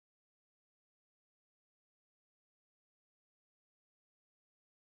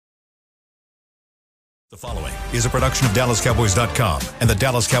The following is a production of DallasCowboys.com and the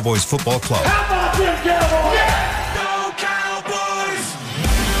Dallas Cowboys Football Club. How about them Cowboys? Yeah! Go Cowboys!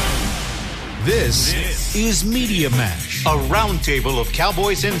 This is Media Mash, a roundtable of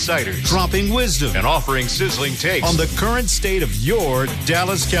Cowboys insiders dropping wisdom and offering sizzling takes on the current state of your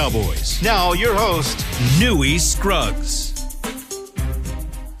Dallas Cowboys. Now, your host, Newy Scruggs.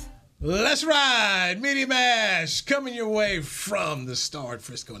 Let's ride. Media Mash coming your way from the Star at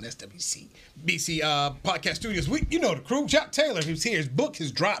Frisco and SWC BC podcast studios. You know the crew. Chuck Taylor, who's here. His book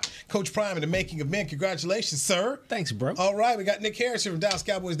has dropped. Coach Prime and the Making of Men. Congratulations, sir. Thanks, bro. All right. We got Nick Harris here from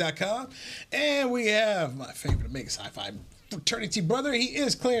DallasCowboys.com. And we have my favorite Omega Sci-Fi fraternity brother. He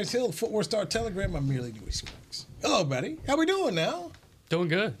is Clarence Hill, Footwear Star Telegram. I'm merely Newy Scruggs. Hello, buddy. How we doing now? Doing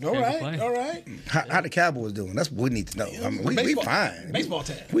good. All right. How the Cowboys doing? That's what we need to know. I mean, we fine. Baseball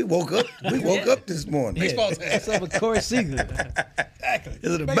time. We woke up. We woke up this morning. Baseball time. What's up with Corey Seager? Exactly.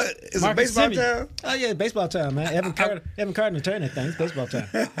 Is it Marcus baseball Semien. time? Oh, yeah, baseball time, man. Evan Carter turn that thing. It's baseball time.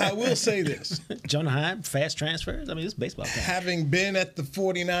 I will say this. Jonah Heim, fast transfers. I mean, it's baseball time. Having been at the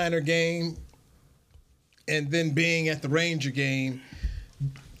 49er game and then being at the Ranger game,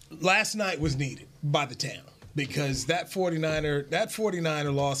 last night was needed by the town because that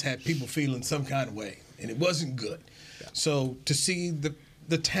 49er loss had people feeling some kind of way, and it wasn't good. Yeah. So to see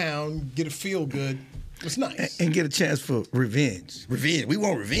the town get a feel good was nice. And get a chance for revenge. Revenge. We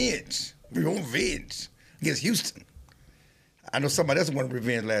want revenge. We want revenge against Houston. I know somebody else wanted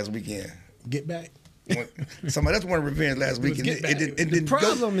revenge last weekend. Get back. Somebody else wanted revenge last weekend. It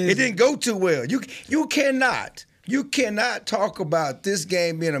didn't go too well. You cannot talk about this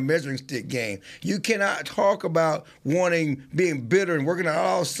game being a measuring stick game. You cannot talk about being bitter and working out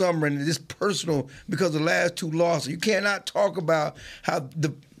all summer and this personal because of the last two losses. You cannot talk about how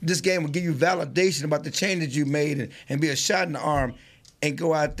this game will give you validation about the changes you made and be a shot in the arm and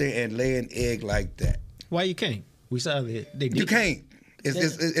go out there and lay an egg like that. Why you can't? We saw that they did. You can't.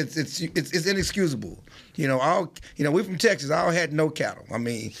 It's inexcusable. We're from Texas. I all had no cattle. I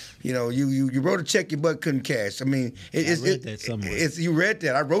mean, you wrote a check your butt couldn't cash. I mean, I read that somewhere. You read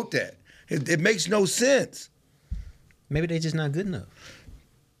that. I wrote that. It makes no sense. Maybe they're just not good enough.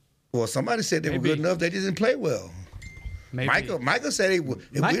 Well, somebody said they were good enough. They just didn't play well. Maybe. Michael said we're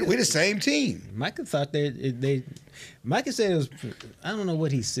the same team. Michael thought Michael said it was. I don't know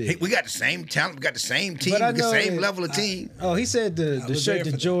what he said. Hey, we got the same talent. We got the same team. We got the same level of team. He said the shirt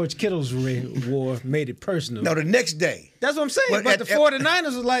that George Kittle's wore made it personal. No, the next day. That's what I'm saying. But the 49ers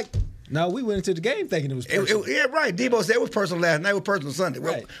was like, no, we went into the game thinking it was personal. Yeah, right. Debo said it was personal last night. It was personal Sunday.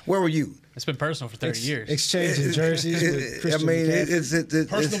 Right. Where were you? It's been personal for 30 years. Exchanging jerseys with Christian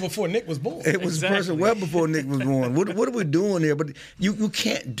it's personal before Nick was born. It was personal well before Nick was born. What are we doing here? But you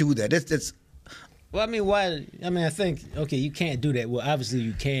can't do that. That's. Well, I mean, why? I mean, I think, okay, you can't do that. Well, obviously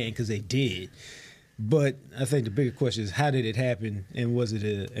you can because they did. But I think the bigger question is, how did it happen? And was it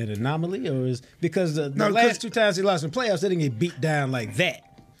an anomaly? Or is because the last two times they lost in the playoffs, they didn't get beat down like that.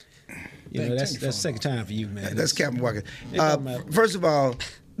 That's the second time for you, man. That's Captain Walker. First of all,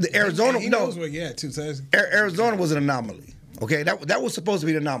 the Arizona. He knows where you at, too. So Arizona was an anomaly. Okay, that was supposed to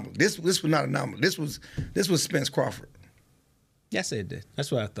be the anomaly. This was not an anomaly. This was Spence Crawford. Yeah, I said that. That's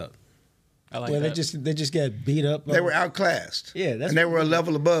what I thought. I like that. They just got beat up. They were outclassed. Yeah, and they were a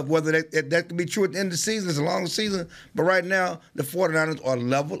level above. Whether that could be true at the end of the season, it's a long season. But right now, the 49ers are a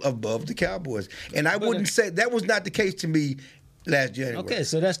level above the Cowboys. And I wouldn't say that was not the case to me last January. Okay,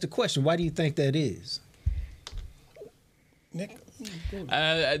 so that's the question. Why do you think that is? Nick?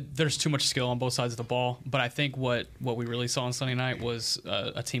 There's too much skill on both sides of the ball, but I think what we really saw on Sunday night was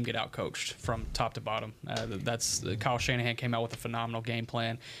a team get out-coached from top to bottom. Kyle Shanahan came out with a phenomenal game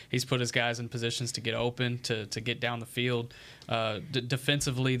plan. He's put his guys in positions to get open, to get down the field.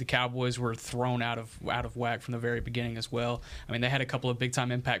 Defensively, the Cowboys were thrown out of whack from the very beginning as well. I mean, they had a couple of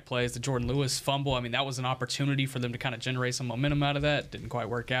big-time impact plays. The Jordan Lewis fumble, I mean, that was an opportunity for them to kind of generate some momentum out of that. Didn't quite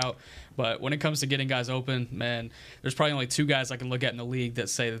work out. But when it comes to getting guys open, man, there's probably only two guys I can look at in the league that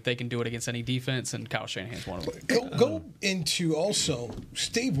say that they can do it against any defense, and Kyle Shanahan's one of them. Go into also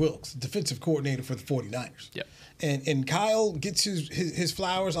Steve Wilks, defensive coordinator for the 49ers. Yep. And Kyle gets his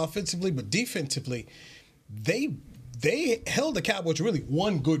flowers offensively, but defensively, they held the Cowboys to really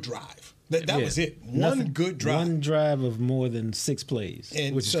one good drive. That was it. Good drive. One drive of more than 6 plays,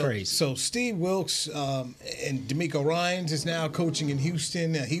 which is crazy. So Steve Wilks and DeMeco Ryans is now coaching in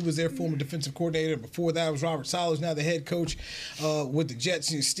Houston. He was their former defensive coordinator. Before that was Robert Saleh, now the head coach with the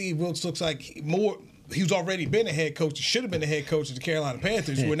Jets. And Steve Wilks looks like he's already been a head coach. He should have been the head coach of the Carolina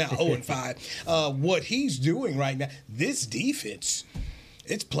Panthers, who are now 0-5. What he's doing right now, this defense,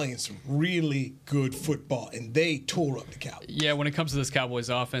 it's playing some really good football, and they tore up the Cowboys. Yeah, when it comes to this Cowboys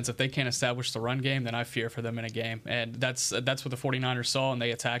offense, if they can't establish the run game, then I fear for them in a game. And that's what the 49ers saw, and they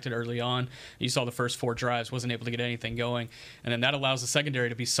attacked it early on. You saw the first 4 drives, wasn't able to get anything going. And then that allows the secondary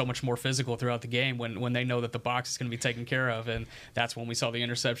to be so much more physical throughout the game when they know that the box is going to be taken care of. And that's when we saw the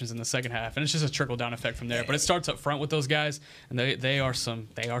interceptions in the second half. And it's just a trickle-down effect from there. But it starts up front with those guys, and they are some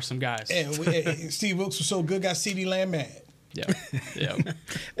guys. And Steve Wilkes was so good, got CeeDee Lamb mad. Yeah.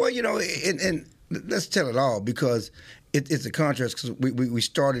 Well, and let's tell it all, because it's a contrast, because we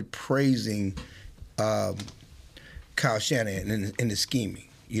started praising Kyle Shanahan and the scheming,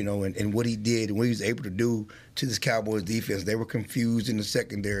 and what he did and what he was able to do to this Cowboys defense. They were confused in the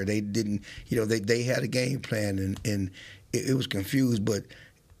secondary. They didn't, they had a game plan, and it was confused.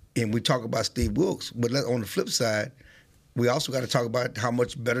 And we talk about Steve Wilkes, but on the flip side, we also got to talk about how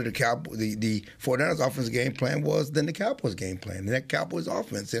much better the 49ers offense game plan was than the Cowboys game plan, and that Cowboys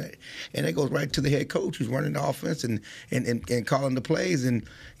offense. And it goes right to the head coach who's running the offense and calling the plays. And,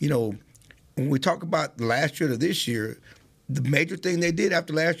 when we talk about last year to this year, the major thing they did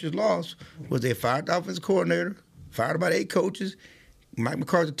after last year's loss was they fired the offensive coordinator, fired about 8 coaches. Mike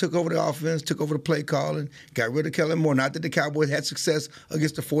McCarthy took over the offense, took over the play calling, got rid of Kellen Moore. Not that the Cowboys had success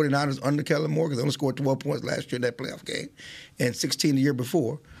against the 49ers under Kellen Moore, because they only scored 12 points last year in that playoff game and 16 the year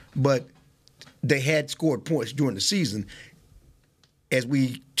before. But they had scored points during the season. As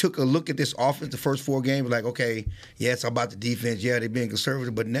we took a look at this offense, the first 4 games, we're like, okay, yeah, it's about the defense. Yeah, they're being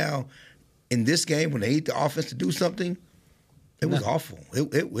conservative. But now, in this game, when they need the offense to do something, it was awful.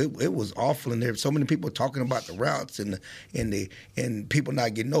 It was awful, and there were so many people talking about the routes and people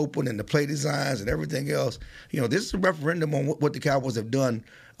not getting open and the play designs and everything else. This is a referendum on what the Cowboys have done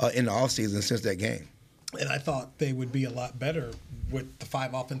in the offseason since that game. And I thought they would be a lot better with the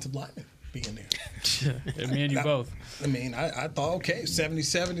 5 offensive linemen being there. Yeah, me and you both. I mean, I thought, okay,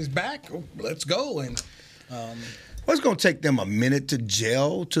 77 is back. Let's go. And well, it's going to take them a minute to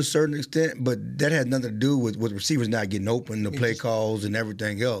gel to a certain extent, but that had nothing to do with receivers not getting open, the play calls, and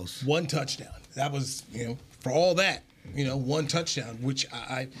everything else. 1 touchdown. That was, for all that, 1 touchdown, which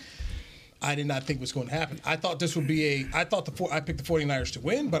I did not think was going to happen. I thought this would be I picked the 49ers to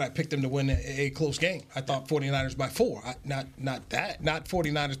win, but I picked them to win a close game. I thought 49ers by 4. Not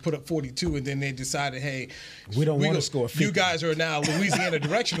 49ers put up 42 and then they decided, hey, we don't want to score 50. You guys are now Louisiana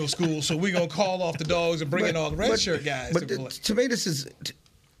directional school, so we're going to call off the dogs and bring in all the red shirt guys. But to me, this is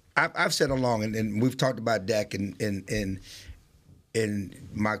I've said along, and we've talked about Dak in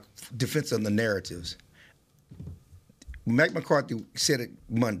my defense of the narratives. Mike McCarthy said it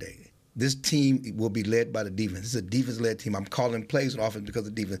Monday. This team will be led by the defense. This is a defense-led team. I'm calling plays on offense because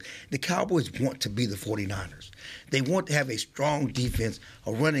of defense. The Cowboys want to be the 49ers. They want to have a strong defense,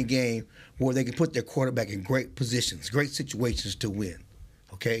 a running game where they can put their quarterback in great positions, great situations to win.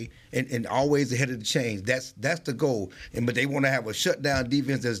 Okay? And always ahead of the chains. That's the goal. But they want to have a shutdown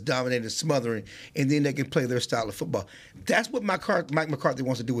defense that's dominating, smothering, and then they can play their style of football. That's what Mike McCarthy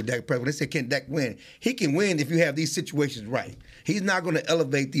wants to do with Dak Prescott. When they say, can Dak win? He can win if you have these situations right. He's not going to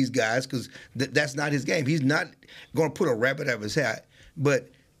elevate these guys because that's not his game. He's not going to put a rabbit out of his hat. But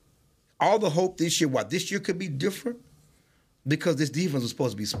all the hope this year, this year could be different because this defense was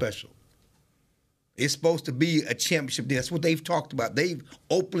supposed to be special. It's supposed to be a championship. That's what they've talked about. They've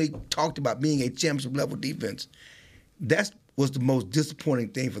openly talked about being a championship-level defense. That was the most disappointing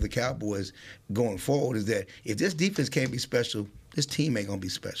thing for the Cowboys going forward, is that if this defense can't be special, this team ain't going to be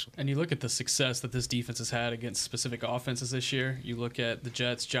special. And you look at the success that this defense has had against specific offenses this year. You look at the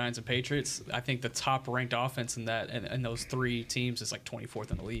Jets, Giants, and Patriots. I think the top-ranked offense in that and those 3 teams is like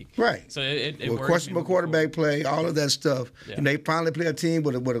 24th in the league. Right. So it questionable quarterback play, all of that stuff. Yeah. And they finally play a team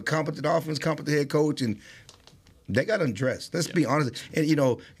with a competent offense, competent head coach, and they got undressed. Let's be honest. And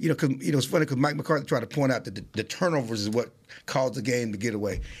it's funny because Mike McCarthy tried to point out that the turnovers is what caused the game to get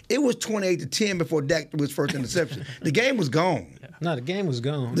away. It was 28-10 before Dak threw his first interception. The game was gone. Yeah. No, the game was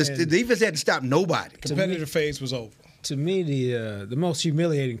gone. The defense had to stop nobody. Competitive phase was over. To me, the most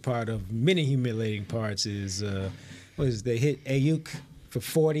humiliating part of many humiliating parts is they hit Ayuk for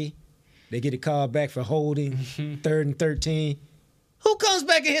 40. They get a call back for holding, 3rd and 13. Who comes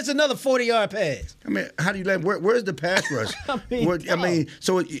back and hits another 40-yard pass? I mean, how do you let? Where's the pass rush?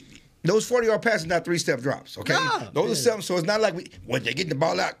 Those 40-yard passes are not 3-step drops, okay? No. Those are 7, so it's not like they're getting the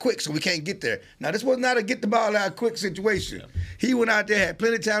ball out quick, so we can't get there. Now, this was not a get the ball out quick situation. Yeah. He went out there, had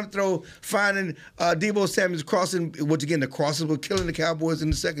plenty of time to throw, finding Deebo Samuel's crossing, which, again, the crosses were killing the Cowboys in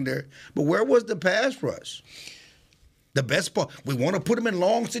the secondary. But where was the pass rush? The best part, we want to put them in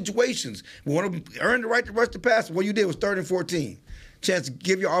long situations. We want to earn the right to rush the pass. What you did was 3rd and 14. Chance to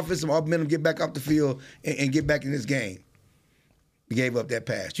give your offensive momentum, get back off the field, and get back in this game. gave up that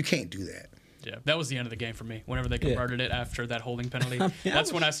pass. You can't do that. Yeah, that was the end of the game for me. Whenever they converted it after that holding penalty,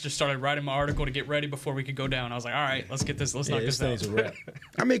 that's when I just started writing my article to get ready before we could go down. I was like, all right, let's get this. Let's knock this out.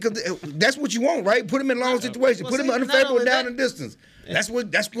 I mean, because that's what you want, right? Put him in long situations. Put him in unfavorable down and distance. That's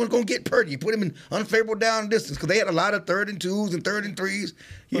what's going to get Purdy. You put him in unfavorable down and distance because they had a lot of 3rd and 2s and 3rd and 3s.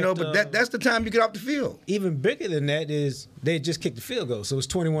 But that's the time you get off the field. Even bigger than that is they just kicked the field goal, so it's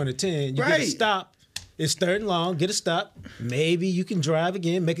 21-10. You get a stop. It's 3rd and long. Get a stop. Maybe you can drive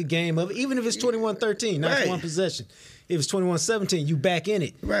again, make a game of it. Even if it's 21-13, not one possession. If it's 21-17, you back in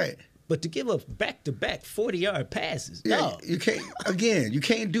it. Right. But to give up back-to-back 40-yard passes, you can't. Again, you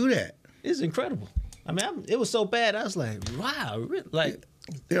can't do that. It's incredible. I mean, it was so bad. I was like, wow, like.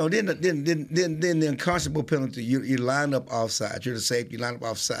 Then the unconscionable penalty. You line up offsides. You're the safety. You line up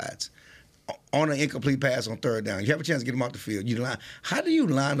offsides on an incomplete pass on 3rd down. You have a chance to get them off the field. How do you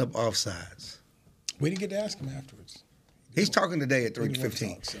line up offsides? We didn't get to ask him afterwards. He's talking today at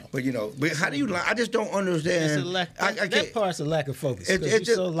 3:15. But how do you line? I just don't understand. That part's a lack of focus. You're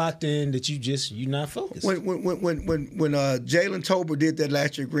so locked in that you're not focused. When Jalen Tolbert did that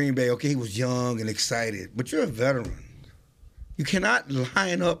last year at Green Bay, okay, he was young and excited, but you're a veteran. You cannot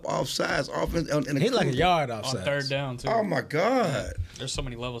line up offsides. He's like a yard offsides. On 3rd down, too. Oh, my God. There's so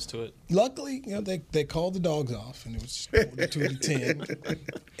many levels to it. Luckily, they called the dogs off, and it was 42-10.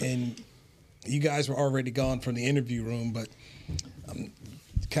 And you guys were already gone from the interview room, but I'm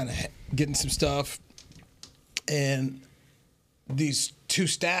kind of getting some stuff. And these 2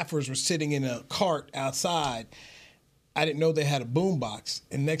 staffers were sitting in a cart outside. I didn't know they had a boombox.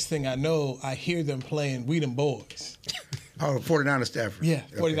 And next thing I know, I hear them playing We Them Boys. Oh, 49er staffer. Yeah,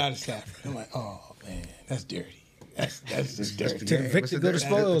 49er staffer. I'm like, oh, man, that's dirty. That's just dirty. To Victor go to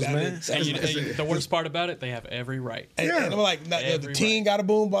spoils, man. The worst part about it, they have every right. And I'm like, the team got a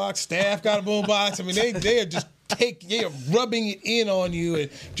boombox, staff got a boombox. I mean, they are just rubbing it in on you.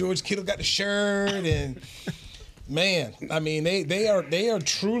 And George Kittle got the shirt, and man, I mean, they are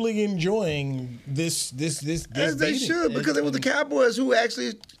truly enjoying this. As they should, because it was the Cowboys who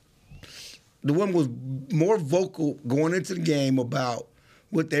actually, the one was more vocal going into the game about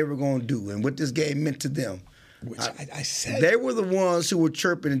what they were going to do and what this game meant to them. Which I said. They were the ones who were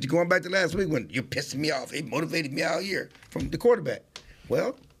chirping. And going back to last week when you're pissing me off, it motivated me all year from the quarterback.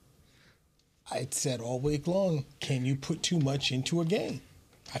 Well, I said all week long, can you put too much into a game?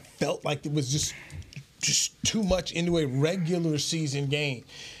 I felt like it was just too much into a regular season game.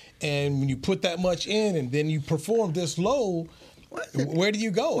 And when you put that much in and then you perform this low, where do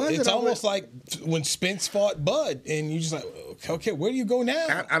you go? It's almost like when Spence fought Bud, and you just like, okay, where do you go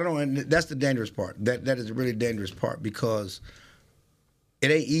now? I don't know, and that's the dangerous part. That is a really dangerous part because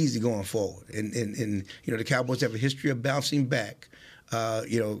it ain't easy going forward. And the Cowboys have a history of bouncing back. I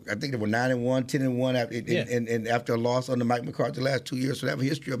think they were 9-1, 10-1 and after a loss under Mike McCarthy the last 2 years, so they have a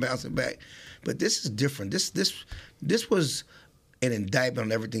history of bouncing back. But this is different. This was an indictment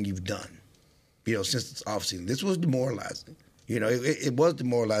on everything you've done, since it's offseason. This was demoralizing. It was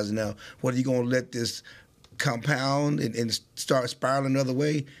demoralizing. Now, whether you're going to let this compound and start spiraling another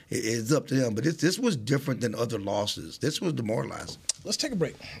way, it's up to them. But this was different than other losses. This was demoralizing. Let's take a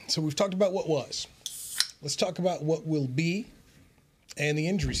break. So we've talked about what was. Let's talk about what will be and the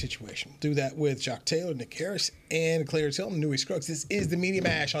injury situation. We'll do that with Jock Taylor, Nick Harris, and Clarence Hilton, Newy Scruggs. This is the Media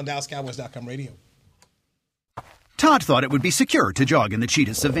Mash on DallasCowboys.com radio. Todd thought it would be secure to jog in the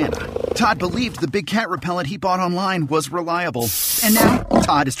cheetah savanna. Todd believed the big cat repellent he bought online was reliable. And now,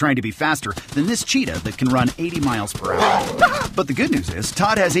 Todd is trying to be faster than this cheetah that can run 80 miles per hour. But the good news is,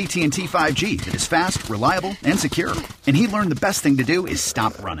 Todd has AT&T 5G that is fast, reliable, and secure. And he learned the best thing to do is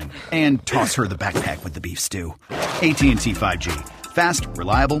stop running and toss her the backpack with the beef stew. AT&T 5G. Fast,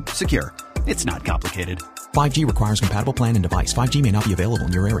 reliable, secure. It's not complicated. 5G requires compatible plan and device. 5G may not be available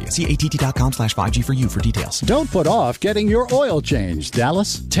in your area. See att.com/5G for you for details. Don't put off getting your oil change,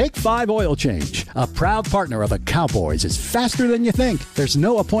 Dallas. Take 5 Oil Change, a proud partner of the Cowboys, is faster than you think. There's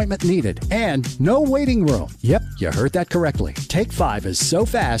no appointment needed and no waiting room. Yep, you heard that correctly. Take 5 is so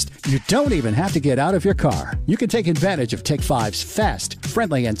fast, you don't even have to get out of your car. You can take advantage of Take 5's fast,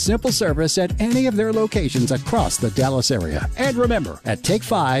 friendly, and simple service at any of their locations across the Dallas area. And remember, at Take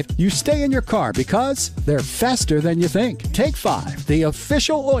 5, you stay in your car because they're faster than you think. Take 5, the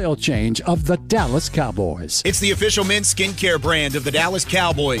official oil change of the Dallas Cowboys. It's the official men's skincare brand of the Dallas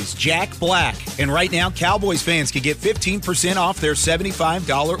Cowboys, Jack Black. And right now, Cowboys fans can get 15% off their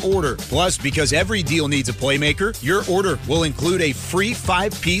 $75 order. Plus, because every deal needs a playmaker, your order will include a free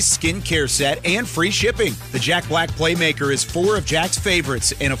 5-piece skincare set and free shipping. The Jack Black Playmaker is 4 of Jack's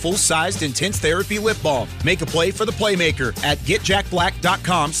favorites and a full-sized intense therapy lip balm. Make a play for the Playmaker at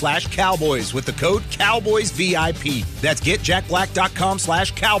getjackblack.com/Cowboys with the code CowboysVIP. That's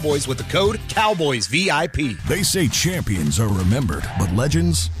getjackblack.com/Cowboys with the code CowboysVIP. They say champions are remembered, but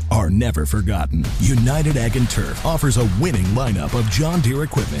legends are never forgotten. United Ag and Turf offers a winning lineup of John Deere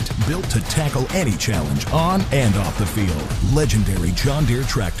equipment built to tackle any challenge on and off the field. Legendary John Deere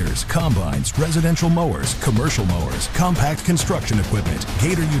tractors, combines, residential mowers, commercial mowers, compact construction equipment,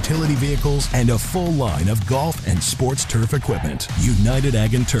 Gator utility vehicles, and a full line of golf and sports turf equipment. United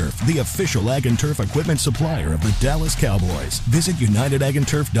Ag and Turf, the official Ag and Turf equipment supplier of the Dallas Cowboys. Visit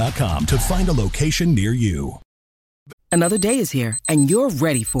UnitedAgAndTurf.com to find a location near you. Another day is here, and you're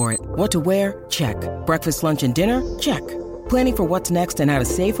ready for it. What to wear? Check. Breakfast, lunch, and dinner? Check. Planning for what's next and how to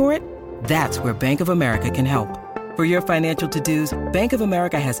save for it? That's where Bank of America can help. For your financial to-dos, Bank of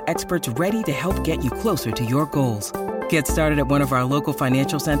America has experts ready to help get you closer to your goals. Get started at one of our local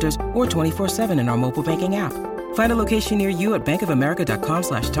financial centers or 24/7 in our mobile banking app. Find a location near you at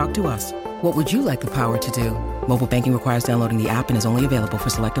bankofamerica.com/talktous. What would you like the power to do? Mobile banking requires downloading the app and is only available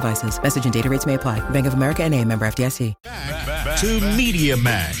for select devices. Message and data rates may apply. Bank of America NA, member FDIC. Back to Media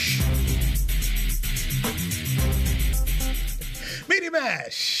Mash. Media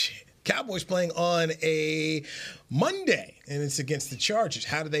Mash. Cowboys playing on a Monday, and it's against the Chargers.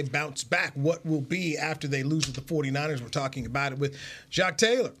 How do they bounce back? What will be after they lose with the 49ers? We're talking about it with Jacques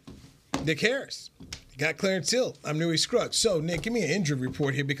Taylor, Nick Harris. Got Clarence Hill. I'm Newey Scruggs. So, Nick, give me an injury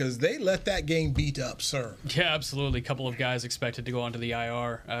report here because they let that game beat up, sir. Yeah, absolutely. A couple of guys expected to go onto the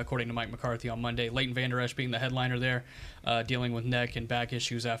IR, according to Mike McCarthy on Monday. Leighton Vander Esch being the headliner there, dealing with neck and back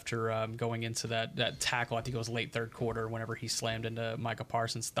issues after going into that tackle. I think it was late third quarter whenever he slammed into Micah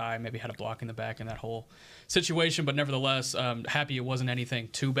Parsons' thigh, maybe had a block in the back in that whole situation. But nevertheless, happy it wasn't anything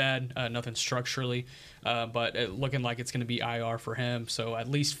too bad, nothing structurally, but looking like it's going to be IR for him. So at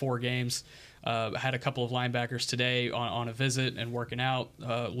least 4 games. Had a couple of linebackers today on a visit and working out,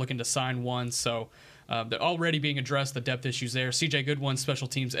 looking to sign one. So they're already being addressed, the depth issues there. CJ Goodwin, special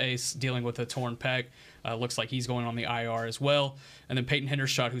teams ace, dealing with a torn pec. Looks like he's going on the IR as well. And then Peyton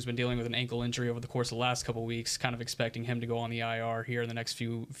Hendershot, who's been dealing with an ankle injury over the course of the last couple of weeks, kind of expecting him to go on the IR here in the next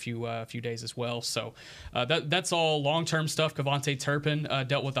few days as well. So that's all long-term stuff. Kevontae Turpin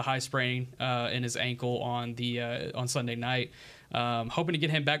dealt with a high sprain in his ankle on Sunday night. Hoping to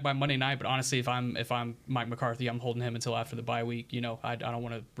get him back by Monday night, but honestly, if I'm Mike McCarthy, I'm holding him until after the bye week. I don't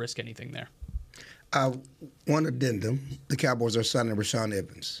want to risk anything there. One addendum: the Cowboys are signing Rashaan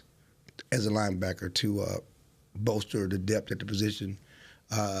Evans as a linebacker to bolster the depth at the position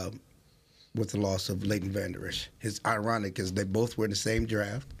with the loss of Leighton Vander Esch. It's ironic because they both were in the same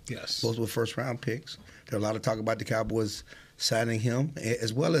draft. Yes, both were first-round picks. There's a lot of talk about the Cowboys signing him,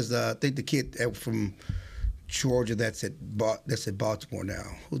 as well as I think the kid from Georgia that's at Baltimore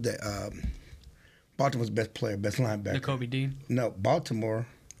now. Who's that? Baltimore's best player, best linebacker. Nakobe Dean? No, Baltimore.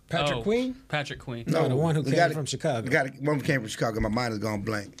 Patrick Queen? Patrick Queen. No, the one who came from Chicago. One who came from Chicago. My mind has gone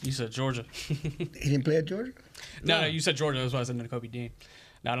blank. You said Georgia. He didn't play at Georgia? No, you said Georgia. That's why I said Nakobe Dean.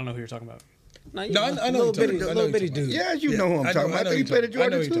 No, I don't know who you're talking about. I know little bitty dude. Yeah, you know who I'm talking about. I think he played at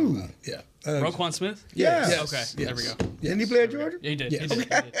Georgia too. Yeah. Roquan Smith? Yeah. Yes. Okay, there we go. Didn't he play at Georgia? Yeah, he did. Yes. He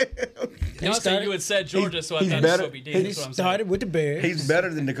did. Honestly, you had said Georgia, so I thought Nakobe Dean. He started with the Bears. He's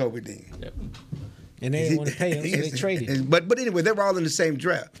better than Nakobe Dean. Yep. And they didn't want to pay him, so they traded. But anyway, they were all in the same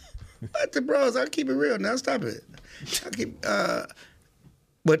draft. But the bros, I'll keep it real now. Stop it.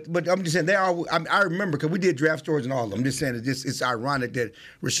 But I'm just saying they all. I remember because we did draft stories and all of them. I'm just saying it's ironic that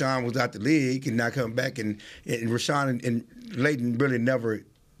Rashaan was out the league and not coming back, and Rashaan and Leighton really never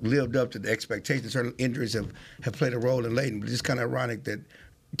lived up to the expectations. Certain injuries have played a role in Leighton, but it's kind of ironic that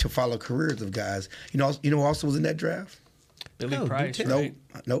to follow careers of guys. You know who also was in that draft? Billy Price. Right?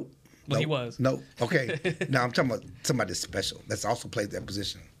 Nope. Well, he was. No. Okay. Now I'm talking about somebody special that's also played that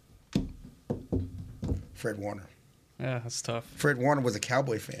position. Fred Warner. Yeah, that's tough. Fred Warner was a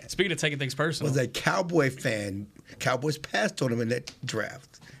Cowboy fan. Speaking of taking things personal. Was a Cowboy fan. Cowboys passed on him in that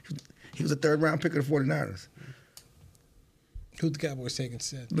draft. He was a third-round pick of the 49ers. Who'd the Cowboys take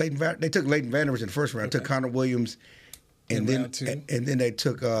instead? They took Leighton Vander Esch in the first round. Okay. Took Connor Williams, and then they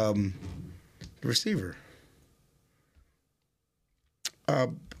took the receiver,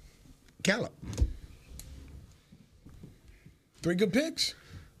 Gallup. 3 good picks.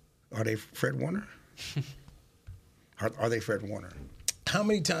 Are they Fred Warner? Are they Fred Warner? How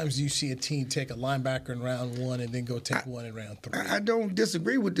many times do you see a team take a linebacker in round 1 and then go take one in round 3? I don't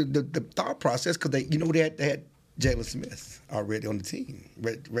disagree with the thought process because they had Jalen Smith already on the team,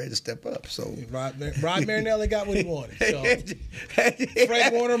 ready to step up. So Rod Marinelli got what he wanted. So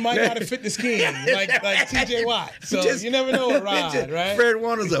Fred Warner might not have fit the scheme like T.J. Watt. So you never know with Rod, right? Fred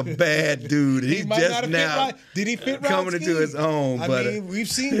Warner's a bad dude. He's just now did he fit Rod's coming into his own. I mean, we've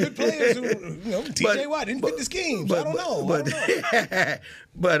seen good players who, T.J. Watt didn't fit the scheme. So I don't know.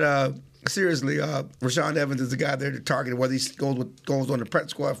 But seriously, Rashaan Evans is the guy there to target, whether he goes on the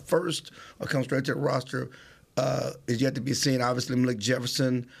practice squad first or comes straight to the roster. Is yet to be seen. Obviously, Malik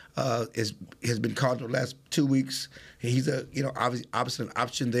Jefferson has been called the last 2 weeks. He's obviously an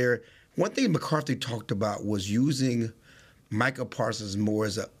option there. One thing McCarthy talked about was using Micah Parsons more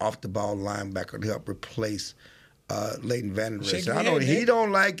as an off-the-ball linebacker to help replace Leighton Vander Esch. He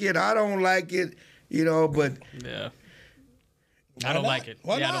don't like it. I don't like it. But yeah. I don't like it.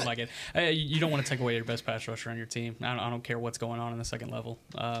 I don't like it. You don't want to take away your best pass rusher on your team. I don't care what's going on in the second level.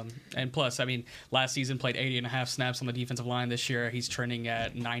 And plus, I mean, last season played 80.5 snaps on the defensive line. This year he's trending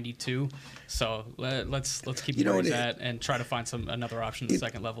at 92. So let's keep him where he's at and try to find another option in the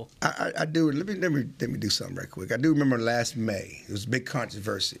second level. I do. Let me do something right quick. I do remember last May. It was a big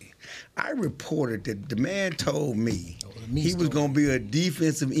controversy. I reported that the man told me he was going to be a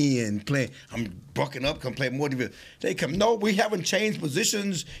defensive end playing. I'm bucking up, come play more defense. They come, no, we haven't changed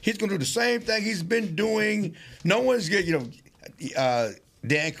positions. He's going to do the same thing he's been doing. No one's getting,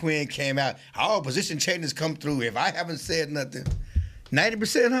 Dan Quinn came out. All position changes come through. If I haven't said nothing,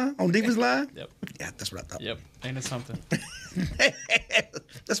 90%, huh, on defense line? Yep. Yeah, that's what I thought. Yep, ain't it something?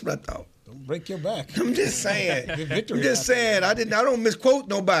 That's what I thought. Don't break your back. I'm just saying. I don't misquote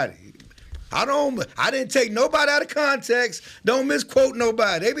nobody. I didn't take nobody out of context. Don't misquote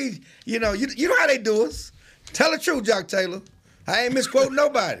nobody. They be, you know how they do us. Tell the truth, Jock Taylor. I ain't misquoting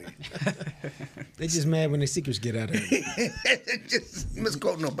nobody. They just mad when their secrets get out of it. Just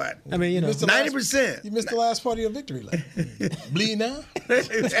misquote nobody. I mean, 90%. You missed the last part of your victory lap. Bleed now?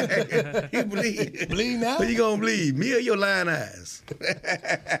 You bleed. Bleed now? Who you gonna bleed? Me or your lying eyes?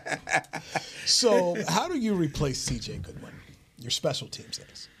 So, how do you replace C.J. Goodwin? Your special teams,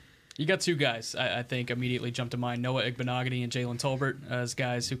 that is. You got two guys I think immediately jump to mind, Noah Igbenogany and Jalen Tolbert, as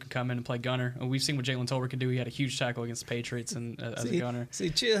guys who can come in and play gunner. And we've seen what Jalen Tolbert can do. He had a huge tackle against the Patriots and as a gunner. See,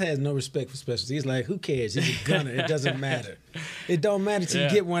 Chill has no respect for specialties. He's like, who cares? He's a gunner. It doesn't matter. It don't matter till you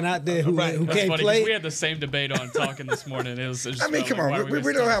get one out there who can't funny, play. We had the same debate on talking this morning. It was just come on.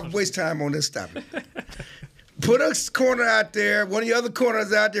 We don't have to waste time on this stuff. Put a corner out there, one of the other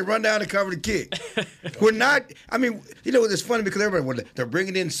corners out there, run down and cover the kick. We're not, it's funny because everybody, they're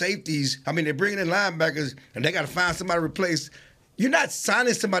bringing in safeties. They're bringing in linebackers, and they got to find somebody to replace. You're not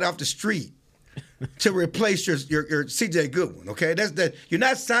signing somebody off the street to replace your C.J. Goodwin, okay? You're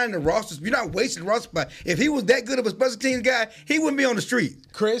not signing the rosters. You're not wasting the roster spot. If he was that good of a special teams guy, he wouldn't be on the street.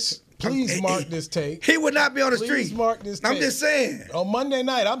 Chris, please mark this tape. He would not be on the street. Please mark this tape. I'm just saying. On Monday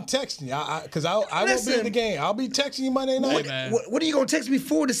night, I'm texting you because I won't be in the game. I'll be texting you Monday night. What are you going to text me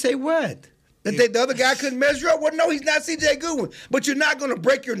for to say what? That the other guy couldn't measure up? Well, no, he's not C.J. Goodwin. But you're not going to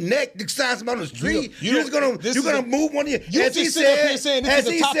break your neck to sign somebody on the street. You're going to move one of your. As he said, saying this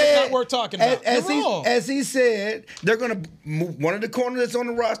is a topic not worth talking about. As he said, they're going to move one of the corners that's on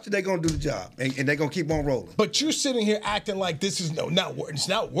the roster. They're going to do the job, and they're going to keep on rolling. But you're sitting here acting like this is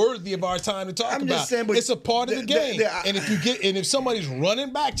not worthy of our time to talk about. I'm just saying, but it's a part of the game. And if somebody's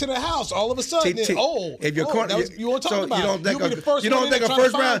running back to the house, all of a sudden, you want to talk about it. You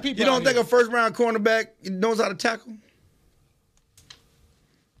don't think a first round cornerback knows how to tackle?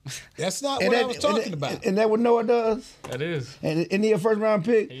 That's not what I was talking about. And that what Noah does? That is. And isn't he a first round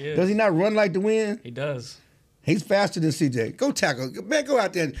pick? He is. Does he not run like the wind? He does. He's faster than CJ. Go tackle. Man, go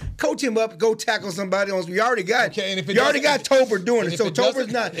out there and coach him up. Go tackle somebody else. You already got Tolbert doing it. So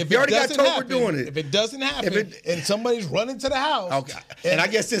Tolbert's not. You already got Tolbert doing it. If it doesn't happen and somebody's running to the house. Okay. And I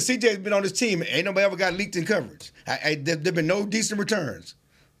guess since CJ's been on this team, ain't nobody ever got leaked in coverage. There've been no decent returns.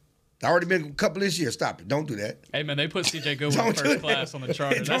 Already been a couple this year. Stop it. Don't do that. Hey, man, they put C.J. Goodwin in first class on the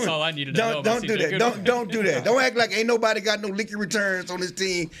charter. That's all I needed to know about C.J. Goodwin. Don't do that. Don't act like ain't nobody got no leaky returns on this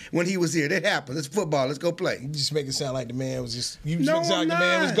team when he was here. That happens. It's football. Let's go play. You just make it sound like the man was just – you just sound like the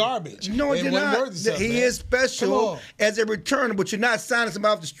man was garbage. No, you're not. He is special as a returner, but you're not signing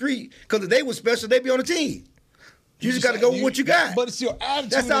somebody off the street because if they were special, they'd be on the team. You just got to go with what you got. But it's your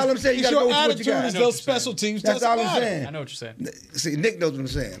attitude. That's all I'm saying. You got to go with what you got. It's those special teams. That's all I'm saying. I know what you're saying. See, Nick knows what I'm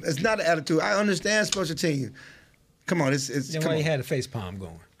saying. It's not an attitude. I understand special teams. Come on, it's. Why you had a face palm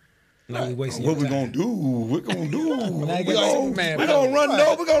going? What we gonna do? We're gonna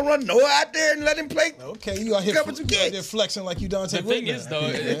run Noah out there and let him play. Okay, you out here flexing like you Dante. The thing is, though,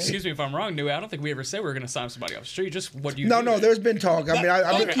 excuse me if I'm wrong, Noah, I don't think we ever said we were going to sign somebody off the street. Just what do you? No, there's been talk.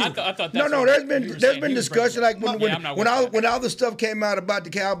 I thought. No, there's been discussion. Like when all the stuff came out about the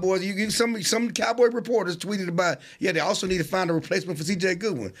Cowboys, some Cowboy reporters tweeted about, they also need to find a replacement for C.J.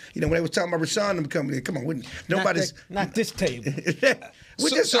 Goodwin. When they was talking about Rashawn coming in, come on, nobody's not this table.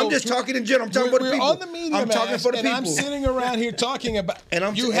 I'm just talking in general. I'm talking about the people. On the media, I'm talking for the people. I'm sitting around here talking about. And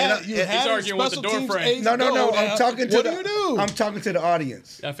I'm he's arguing with the door frame. No. I'm talking to I'm talking to the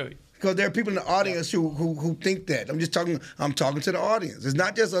audience. I feel you. Because there are people in the audience who think that. I'm talking to the audience. It's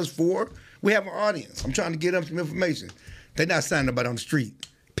not just us four. We have an audience. I'm trying to get them some information. They're not signing nobody on the street.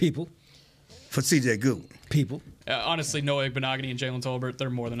 People. For C.J. Goodwin. People. Honestly, Noah Benogany and Jalen Tolbert, they're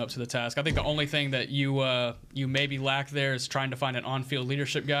more than up to the task. I think the only thing that you maybe lack there is trying to find an on-field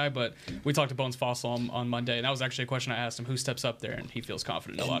leadership guy, but we talked to Bones Fossil on Monday, and that was actually a question I asked him, who steps up there, and he feels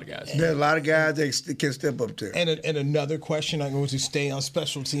confident in a lot of guys. There's a lot of guys that can step up there. And another question, I'm going to stay on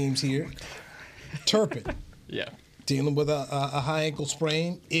special teams here. Turpin. Yeah. Dealing with a high ankle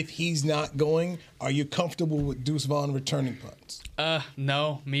sprain. If he's not going, are you comfortable with Deuce Vaughn returning punts?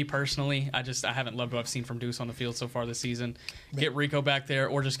 No, me personally, I haven't loved what I've seen from Deuce on the field so far this season. Get Rico back there,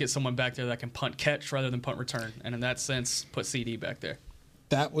 or just get someone back there that can punt catch rather than punt return, and in that sense, put CD back there.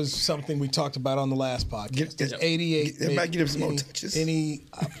 That was something we talked about on the last podcast. Does 88 might give him some more touches.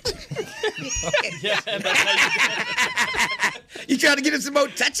 Yeah, that's how you trying to get him some more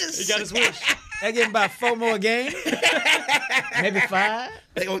touches? He got his wish. They get about 4 more games, maybe 5.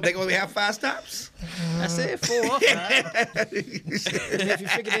 They gonna have 5 stops. I said 4 or 5. If you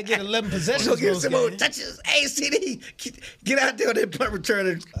figure they get 11 possessions, we'll get some more touches. Hey, CD, get out there on that punt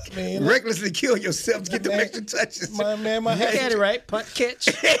return and recklessly kill yourself to get the extra touches. My man might have it right. Punt catch.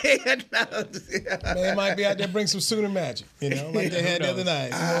 Man might be out there bring some Sooner magic, like they had the other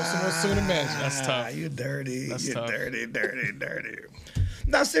night. Some more Sooner magic. That's tough. You're dirty. That's tough. Dirty.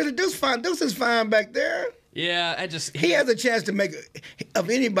 Now, see, Deuce is fine back there. Yeah, he has a chance to make of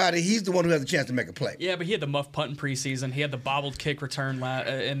anybody. He's the one who has a chance to make a play. Yeah, but he had the muff punt in preseason. He had the bobbled kick return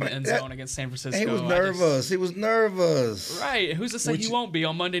in the end zone against San Francisco. He was nervous. Right. Who's to say he won't be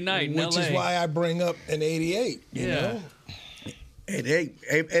on Monday night in LA? Which is why I bring up an 88. You know? It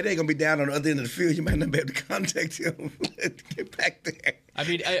ain't gonna be down on the other end of the field. You might not be able to contact him. Get back there. I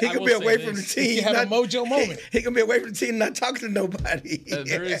mean, he could be away from the team. He have a mojo moment. He can be away from the team, not talking to nobody.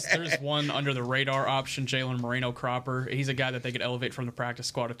 There's one under the radar option, Jalen Moreno Cropper. He's a guy that they could elevate from the practice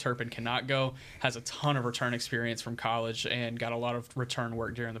squad if Turpin cannot go. Has a ton of return experience from college and got a lot of return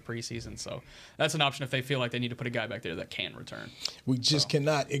work during the preseason. So that's an option if they feel like they need to put a guy back there that can return. We just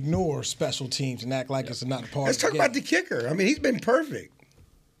cannot ignore special teams and act like it's not a part Let's of the talk about the kicker. I mean, he's been perfect.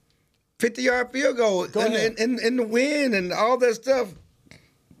 50-yard field goal in the win and all that stuff.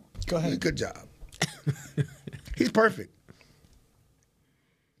 Go ahead. Good job. He's perfect.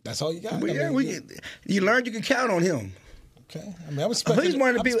 That's all you got. You learned you can count on him. Okay. I mean, I'm expecting you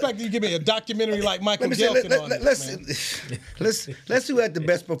to give me a documentary like Michael Gelkin on this. Let's see who had the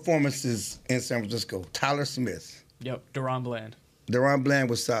best performances in San Francisco. Tyler Smith. Yep. Deron Bland. Deron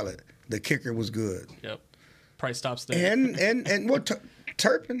Bland was solid. The kicker was good. Yep. Price stops there. And what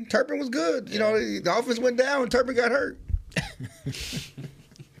Turpin was good. Yeah. The offense went down and Turpin got hurt.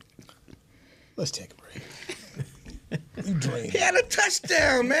 Let's take a break. You drained. He had a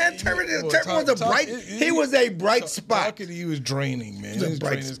touchdown, man. Turpin was a bright. He was a bright spot. Talking to you was draining, man. He was a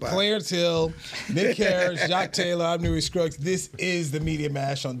bright spot. Clarence Hill, Nick Harris, Jacques Taylor. I'm Newey Scruggs. This is the Media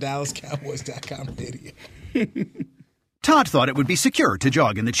Mash on DallasCowboys.com radio. Todd thought it would be secure to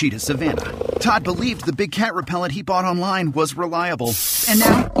jog in the cheetah savanna. Todd believed the big cat repellent he bought online was reliable. And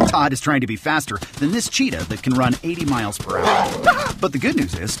now, Todd is trying to be faster than this cheetah that can run 80 miles per hour. But the good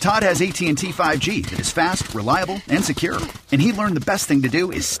news is, Todd has AT&T 5G that is fast, reliable, and secure. And he learned the best thing to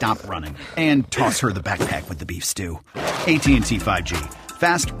do is stop running and toss her the backpack with the beef stew. AT&T 5G.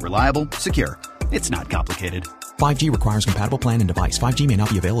 Fast, reliable, secure. It's not complicated. 5G requires compatible plan and device. 5G may not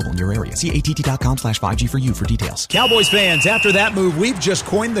be available in your area. See att.com/5G for you for details. Cowboys fans, after that move, we've just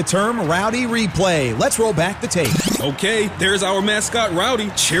coined the term Rowdy Replay. Let's roll back the tape. Okay, there's our mascot Rowdy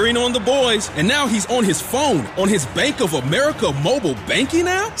cheering on the boys. And now he's on his phone, on his Bank of America mobile banking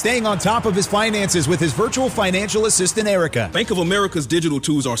app? Staying on top of his finances with his virtual financial assistant, Erica. Bank of America's digital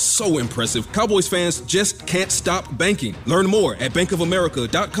tools are so impressive. Cowboys fans just can't stop banking. Learn more at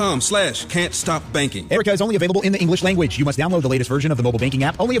bankofamerica.com/can't-stop-banking. Erica is only available in the English language. You must download the latest version of the mobile banking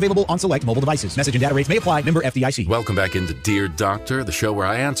app, only available on select mobile devices. Message and data rates may apply. Member FDIC. Welcome back into Dear Doctor, the show where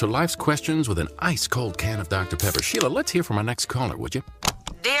I answer life's questions with an ice-cold can of Dr. Pepper. Sheila, let's hear from our next caller, would you?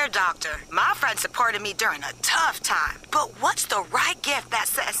 Dear Doctor, my friend supported me during a tough time. But what's the right gift that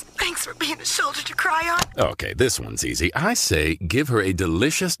says, thanks for being a shoulder to cry on? Okay, this one's easy. I say give her a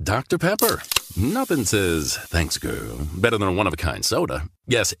delicious Dr. Pepper. Nothing says, thanks, girl, better than a one-of-a-kind soda.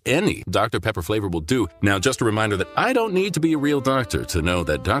 Yes, any Dr. Pepper flavor will do. Now, just a reminder that I don't need to be a real doctor to know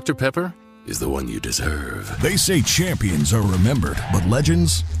that Dr. Pepper is the one you deserve. They say champions are remembered, but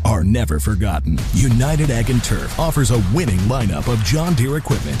legends are never forgotten. United Ag and Turf offers a winning lineup of John Deere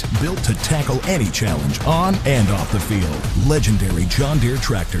equipment built to tackle any challenge on and off the field. Legendary John Deere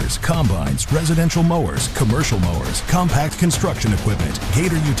tractors, combines, residential mowers, commercial mowers, compact construction equipment,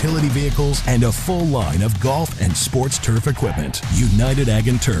 Gator utility vehicles, and a full line of golf and sports turf equipment. United Ag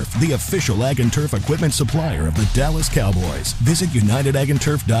and Turf, the official Ag and Turf equipment supplier of the Dallas Cowboys. Visit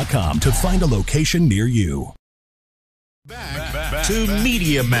UnitedAgAndTurf.com to find a location near you. Back to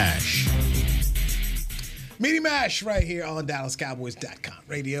Media Mash. Media Mash right here on DallasCowboys.com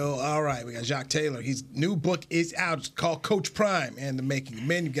radio. All right, we got Jacques Taylor. His new book is out. It's called Coach Prime and the Making of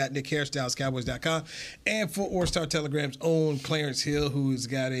Men. You've got Nick Harris, DallasCowboys.com, and Fort Worth Star Telegram's own Clarence Hill, who's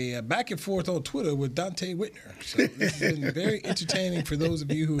got a back and forth on Twitter with Dante Whitner. So this has been very entertaining for those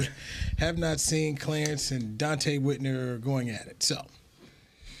of you who have not seen Clarence and Dante Whitner going at it. So,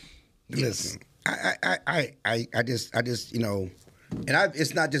 listen, I just, you know, and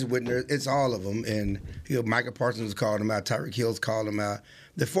it's not just Whitner, it's all of them. And Micah Parsons called him out, Tyreek Hill's called him out.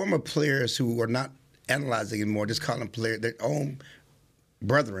 The former players who are not analyzing anymore, just calling players their own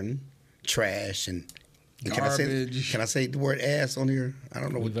brethren trash and garbage. Can I say the word ass on here? I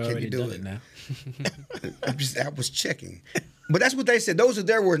don't know. We've can you do it now. I was checking, but that's what they said. Those are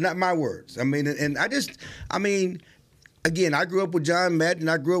their words, not my words. I mean, and again, I grew up with John Madden.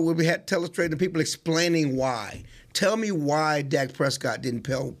 I grew up where we had telestrated people explaining why. Tell me why Dak Prescott didn't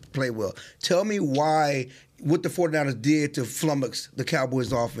play well. Tell me why what the 49ers did to flummox the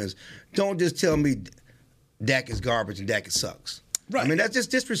Cowboys offense. Don't just tell me Dak is garbage and Dak sucks. Right. I mean, that's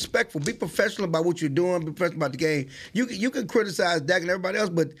just disrespectful. Be professional about what you're doing. Be professional about the game. You can criticize Dak and everybody else,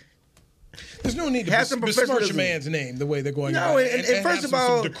 but there's no need to besmirch a man's name the way they're going. No, and first of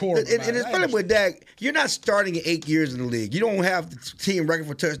all, and especially with Dak, you're not starting at 8 years in the league. You don't have the team record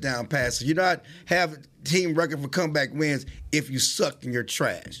for touchdown passes. You don't have team record for comeback wins if you suck and you're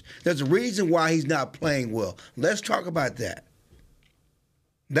trash. There's a reason why he's not playing well. Let's talk about that.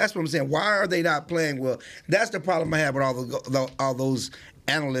 That's what I'm saying. Why are they not playing well? That's the problem I have with all those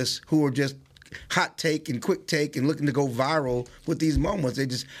analysts who are just hot take and quick take and looking to go viral with these moments.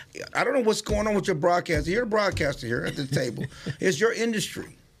 I don't know what's going on with your broadcaster. You're a broadcaster here at the table. It's your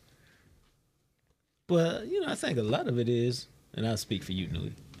industry. Well, I think a lot of it is, and I'll speak for you,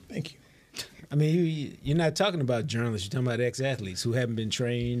 Newey. Thank you. I mean, you're not talking about journalists. You're talking about ex-athletes who haven't been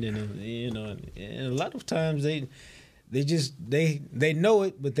trained, and and a lot of times they know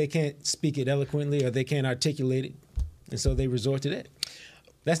it, but they can't speak it eloquently or they can't articulate it, and so they resort to that.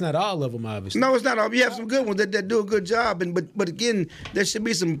 That's not all of them, obviously. No, it's not all. You have some good ones that do a good job, but again, there should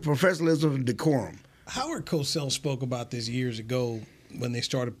be some professionalism and decorum. Howard Cosell spoke about this years ago when they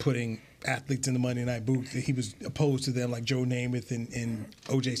started putting athletes in the Monday Night Booth. He was opposed to them, like Joe Namath and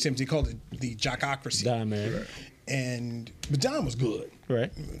O.J. Simpson. He called it the jockocracy. Don, man. Right. But Don was good.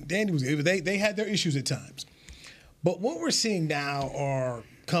 Right. Danny was good. They had their issues at times. But what we're seeing now are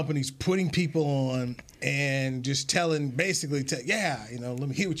companies putting people on and just telling, basically, let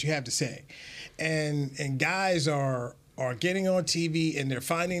me hear what you have to say. And guys are getting on TV and they're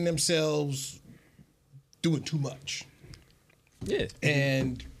finding themselves doing too much. Yeah.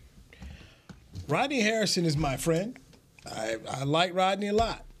 And Rodney Harrison is my friend. I like Rodney a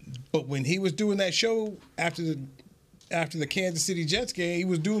lot. But when he was doing that show after the Kansas City Jets game, he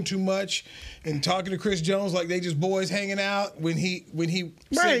was doing too much and talking to Chris Jones like they just boys hanging out. When he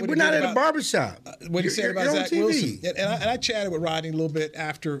right, we're not at a barbershop. What he said about Zach Wilson, and I chatted with Rodney a little bit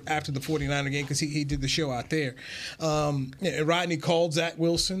after the 49er game because he did the show out there. And Rodney called Zach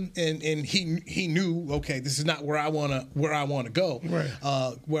Wilson, and he knew, okay, this is not where I want to go,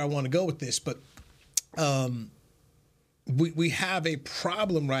 right. Where I want to go with this, but. We have a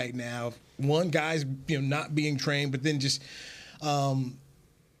problem right now. One, guys, not being trained, but then just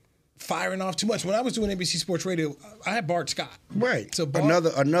firing off too much. When I was doing NBC Sports Radio, I had Bart Scott. Right. So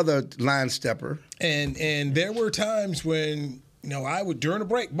another line stepper. And there were times when I would during a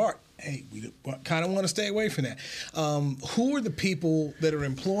break, Bart, hey, we kind of want to stay away from that. Who are the people that are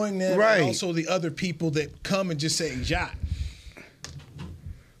employing them? Right. And also the other people that come and just say, Jacques,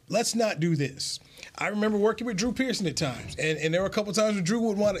 let's not do this. I remember working with Drew Pearson at times, and there were a couple times when Drew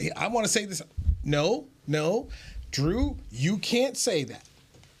would want to. I want to say this. No, Drew, you can't say that.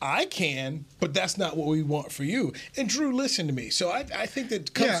 I can, but that's not what we want for you. And Drew, listen to me. So I think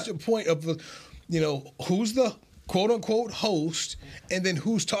that comes to a point of, who's the quote-unquote host, and then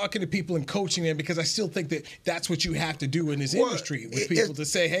who's talking to people and coaching them, because I still think that that's what you have to do in this industry with people to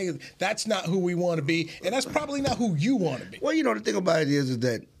say, hey, that's not who we want to be, and that's probably not who you want to be. Well, the thing about it is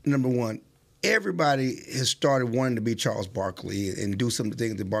that, number one, everybody has started wanting to be Charles Barkley and do some of the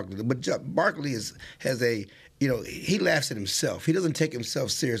things that Barkley did. But Barkley has a, he laughs at himself. He doesn't take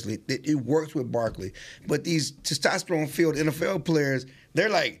himself seriously. It works with Barkley. But these testosterone-filled NFL players, they're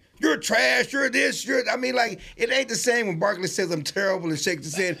like, you're trash, you're this, it ain't the same when Barkley says I'm terrible and shakes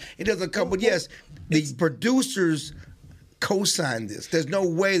his head. It doesn't come. But yes, the producers co-sign this. There's no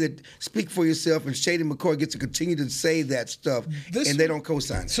way that Speak for Yourself and Shady McCoy gets to continue to say that stuff and they don't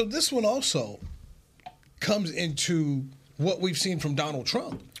co-sign it. So this one also comes into what we've seen from Donald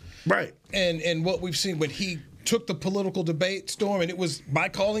Trump. Right. And what we've seen when he took the political debate storm, and it was by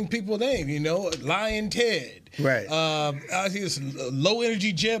calling people names, Lion Ted. Right. Low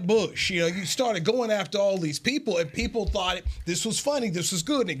energy Jeb Bush. You started going after all these people, and people thought this was funny, this was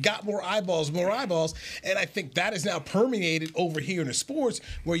good, and it got more eyeballs. And I think that is now permeated over here in the sports,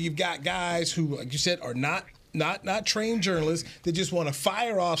 where you've got guys who, like you said, are not trained journalists that just want to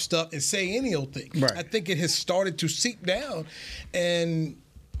fire off stuff and say any old thing. Right. I think it has started to seep down, and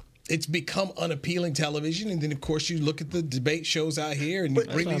it's become unappealing television. And then, of course, you look at the debate shows out here and you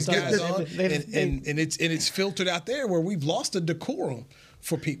bring these guys on, and it's filtered out there where we've lost a decorum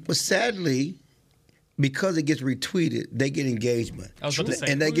for people. But sadly, because it gets retweeted, they get engagement. I was about to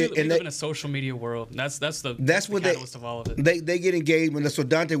say, we live in a social media world. That's the catalyst of all of it. They get engagement. That's what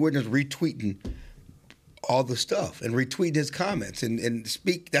Dante Whitner's retweeting all the stuff and retweeting his comments and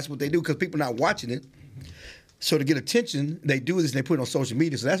speak. That's what they do because people are not watching it. So to get attention, they do this and they put it on social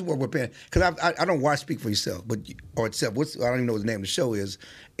media. So that's what we're paying. Because I don't watch Speak for Yourself, I don't even know what the name of the show is.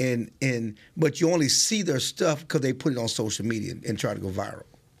 But you only see their stuff because they put it on social media and try to go viral.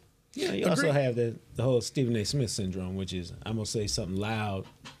 Yeah, you also have the whole Stephen A. Smith syndrome, which is I'm gonna say something loud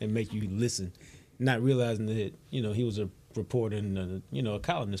and make you listen, not realizing that he was a reporter and a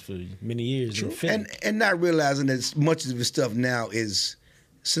columnist for many years. True. And not realizing that much of his stuff now is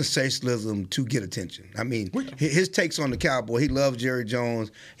sensationalism to get attention. I mean, his takes on the Cowboy, he loves Jerry Jones.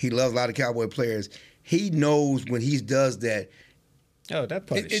 He loves a lot of Cowboy players. He knows when he does that. Oh, that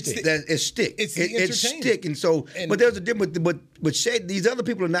part is stick. It's stick. It's stick. And so, but there's a difference. But Shade, these other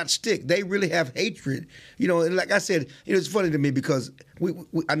people are not stick. They really have hatred. And like I said, it's funny to me because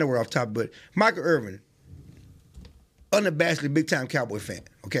I know we're off topic, but Michael Irvin, unabashedly big-time Cowboy fan,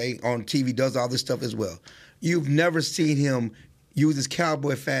 okay, on TV, does all this stuff as well. You've never seen him use his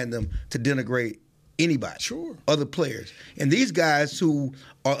Cowboy fandom to denigrate anybody, other players. And these guys who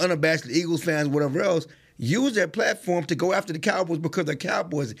are unabashed Eagles fans, whatever else, use their platform to go after the Cowboys because they're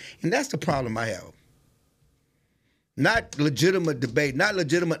Cowboys. And that's the problem I have. Not legitimate debate, not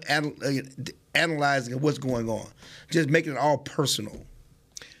legitimate analyzing of what's going on, just making it all personal.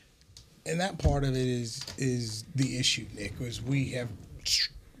 And that part of it is the issue, Nick, is we have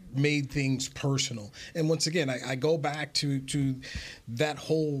made things personal. And once again, I go back to that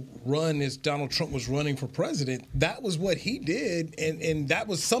whole run as Donald Trump was running for president. That was what he did, and that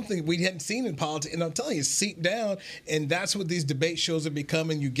was something we hadn't seen in politics. And I'm telling you, seep down, and that's what these debate shows are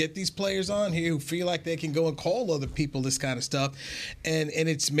becoming. You get these players on here who feel like they can go and call other people this kind of stuff, and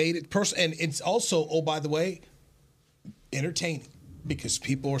it's made it personal. And it's also, oh, by the way, entertaining. Because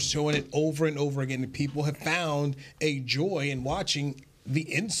people are showing it over and over again, and people have found a joy in watching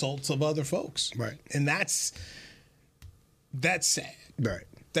the insults of other folks. Right. And that's sad. Right.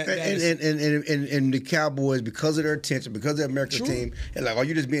 And the Cowboys, because of their attention, because of their American team, and like,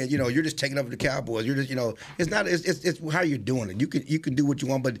 you're just being, you're just taking over the Cowboys. You're just, it's not, it's how you're doing it. You can do what you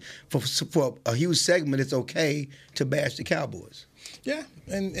want, but for a huge segment, it's okay to bash the Cowboys. Yeah,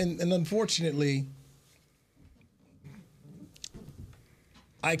 and unfortunately,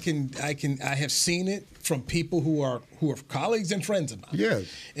 I have seen it from people who are colleagues and friends of mine.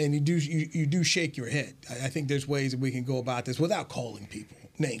 Yes. And you do shake your head. I think there's ways that we can go about this without calling people,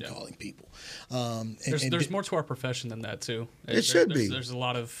 calling people. There's more to our profession than that too. It should be. There's a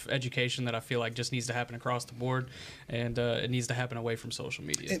lot of education that I feel like just needs to happen across the board, and it needs to happen away from social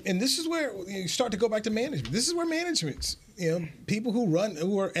media. And this is where you start to go back to management. This is where management's, people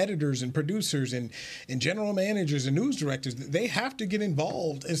who are editors and producers and general managers and news directors, they have to get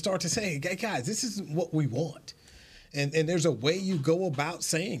involved and start to say, hey, guys, this isn't what we want. And there's a way you go about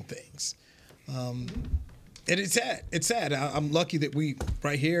saying things. And it's sad. It's sad. I'm lucky that we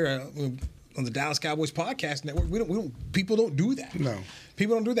right here on the Dallas Cowboys Podcast Network, people don't do that. No,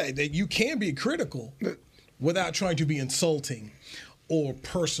 people don't do that. You can be critical without trying to be insulting or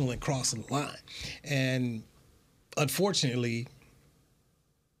personal and crossing the line. And unfortunately,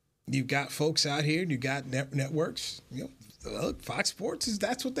 you've got folks out here, and you've got networks. Look, Fox Sports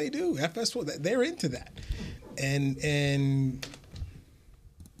that's what they do. FS1, they're into that. And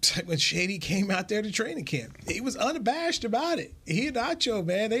when Shady came out there to training camp, he was unabashed about it. He and Acho,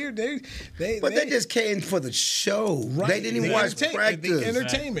 man, they just came for the show. Right. They didn't even watch practice. The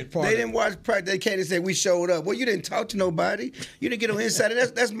entertainment part. They didn't watch practice. They came and said, we showed up. Well, you didn't talk to nobody. You didn't get on inside.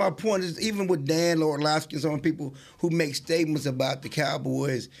 That's my point. Is even with Dan Orlovsky and some people who make statements about the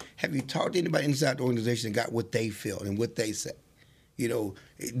Cowboys, have you talked to anybody inside the organization and got what they feel and what they say?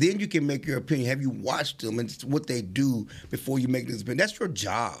 Then you can make your opinion. Have you watched them and what they do before you make this opinion? That's your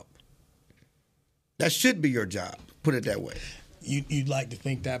job. That should be your job. Put it that way. You'd like to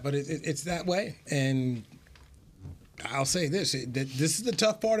think that, but it's that way. And I'll say this: this is the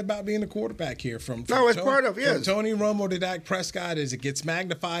tough part about being a quarterback here. From Tony Romo to Dak Prescott, is it gets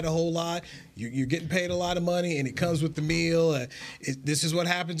magnified a whole lot. You're getting paid a lot of money, and it comes with the meal. This is what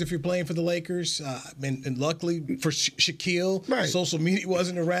happens if you're playing for the Lakers. And luckily for Shaquille, social media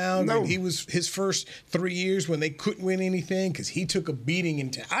wasn't around. No. He was his first 3 years when they couldn't win anything because he took a beating in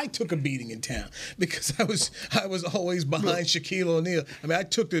town. I took a beating in town because I was always behind Shaquille O'Neal. I mean, I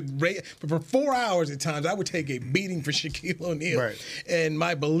took for 4 hours at times. I would take a beating for Shaquille O'Neal, and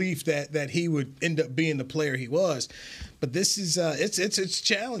my belief that he would end up being the player he was. But this is it's a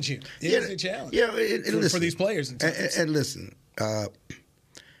challenge here. It is a challenge for these players. And listen,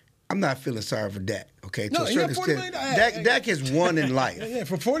 I'm not feeling sorry for Dak. Okay, to a certain extent, Dak has won in life.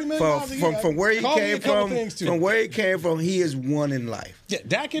 For $40 million, from where he came from, he has won in life. Yeah,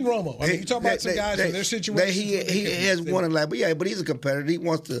 Dak and Romo. I mean, you talk about some guys in their situations. He has won in life, but he's a competitor. He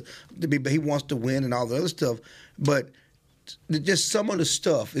wants he wants to win and all the other stuff. But just some of the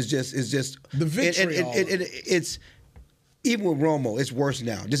stuff is just the vitriol. It's even with Romo, it's worse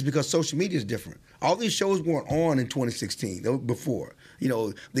now, just because social media is different. All these shows weren't on in 2016 before.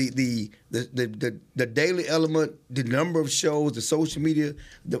 The daily element, the number of shows, the social media,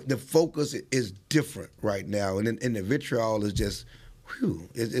 the focus is different right now, and the vitriol is just,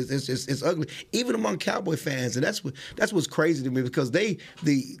 it's ugly, even among Cowboy fans, and that's what's crazy to me because the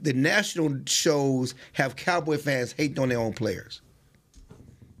national shows have Cowboy fans hating on their own players.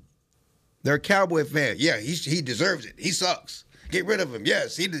 They're Cowboy fans. Yeah, he deserves it. He sucks. Get rid of him.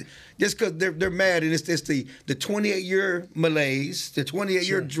 Yes, just because they're mad, and it's the 28-year malaise, the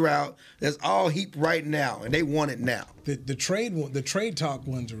 28-year drought. That's all heaped right now, and they want it now. The trade talk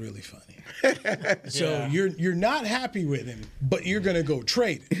ones are really funny. So you're not happy with him, but you're going to go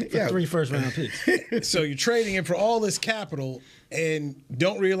trade him for 3 first-round picks. So you're trading him for all this capital, and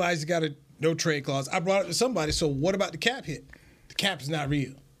don't realize you got a no trade clause. I brought it to somebody. So what about the cap hit? The cap is not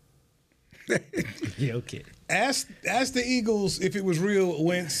real. Yeah, okay. Ask the Eagles if it was real.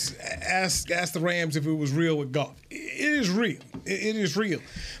 Wentz. Ask the Rams if it was real with Goff. It is real. It is real.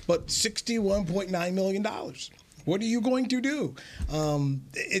 But $61.9 million. What are you going to do?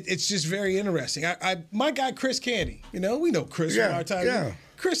 It's just very interesting. My guy Chris Candy. We know Chris from our time. Yeah.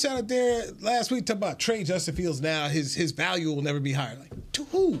 Chris out there last week talking about trade Justin Fields now. His value will never be higher. Like, to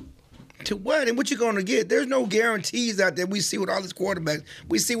who? To what? And what you going to get? There's no guarantees out there. We see with all these quarterbacks.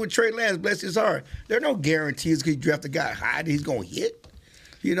 We see with Trey Lance, bless his heart. There are no guarantees because you draft a guy high that he's going to hit.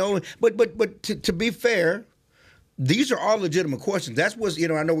 But to be fair, these are all legitimate questions. That's what,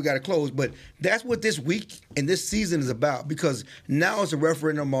 I know we got to close, but that's what this week and this season is about because now it's a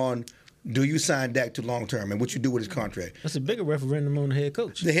referendum on do you sign Dak to long term and what you do with his contract? That's a bigger referendum on the head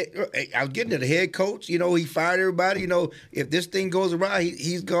coach. I was getting to the head coach. He fired everybody. If this thing goes awry,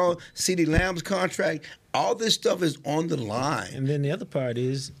 he's gone. CeeDee Lamb's contract. All this stuff is on the line. And then the other part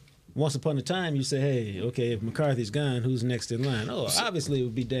is, once upon a time, you say, hey, okay, if McCarthy's gone, who's next in line? Oh, obviously it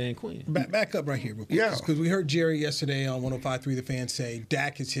would be Dan Quinn. Back up right here real quick. Yeah. Because we heard Jerry yesterday on 105.3 The Fan say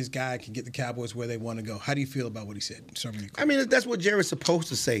Dak is his guy, can get the Cowboys where they want to go. How do you feel about what he said? I mean, that's what Jerry's supposed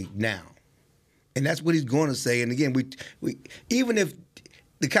to say now. And that's what he's going to say. And again, we even if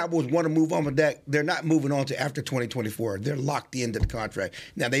the Cowboys want to move on with Dak, they're not moving on to after 2024. They're locked into the contract.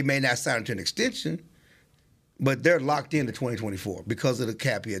 Now, they may not sign to an extension, but they're locked into 2024 because of the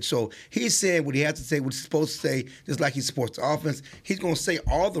cap hit. So he's saying what he has to say, what he's supposed to say, just like he supports the offense. He's going to say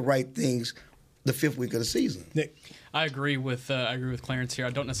all the right things the 5th week of the season. Nick. I agree with Clarence here. I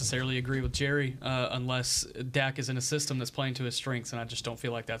don't necessarily agree with Jerry unless Dak is in a system that's playing to his strengths, and I just don't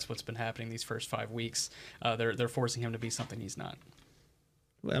feel like that's what's been happening these first 5 weeks. They're forcing him to be something he's not.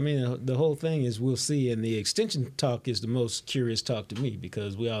 Well, I mean, the whole thing is we'll see, and the extension talk is the most curious talk to me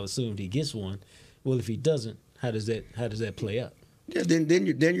because we all assumed he gets one. Well, if he doesn't, how does that play out? Yeah, then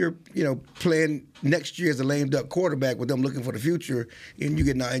you're playing next year as a lame duck quarterback with them looking for the future, and you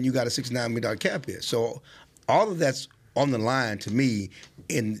got a $69 million cap hit. So all of that's on the line to me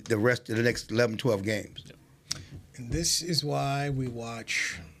in the rest of the next 11, 12 games. And this is why we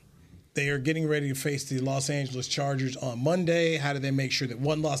watch. They are getting ready to face the Los Angeles Chargers on Monday. How do they make sure that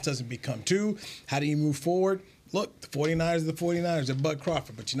one loss doesn't become two? How do you move forward? Look, the 49ers are the 49ers. They're Bud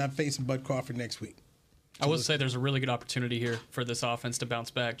Crawford, but you're not facing Bud Crawford next week. I would say there's a really good opportunity here for this offense to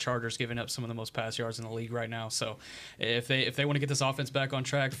bounce back. Chargers giving up some of the most pass yards in the league right now. So if they want to get this offense back on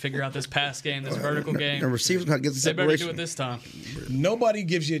track, figure out this pass game, this vertical game, the receivers got to get the separation. They better do it this time. Nobody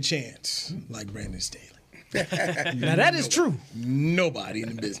gives you a chance like Brandon Staley. Now that is true. Nobody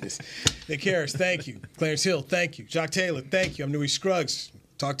in the business. Nick Harris, thank you. Clarence Hill, thank you. Jock Taylor, thank you. I'm Newey Scruggs.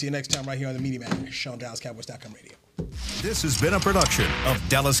 Talk to you next time right here on the Media Mash on DallasCowboys.com radio. This has been a production of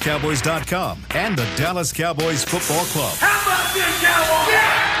DallasCowboys.com and the Dallas Cowboys Football Club. How about this, Cowboys?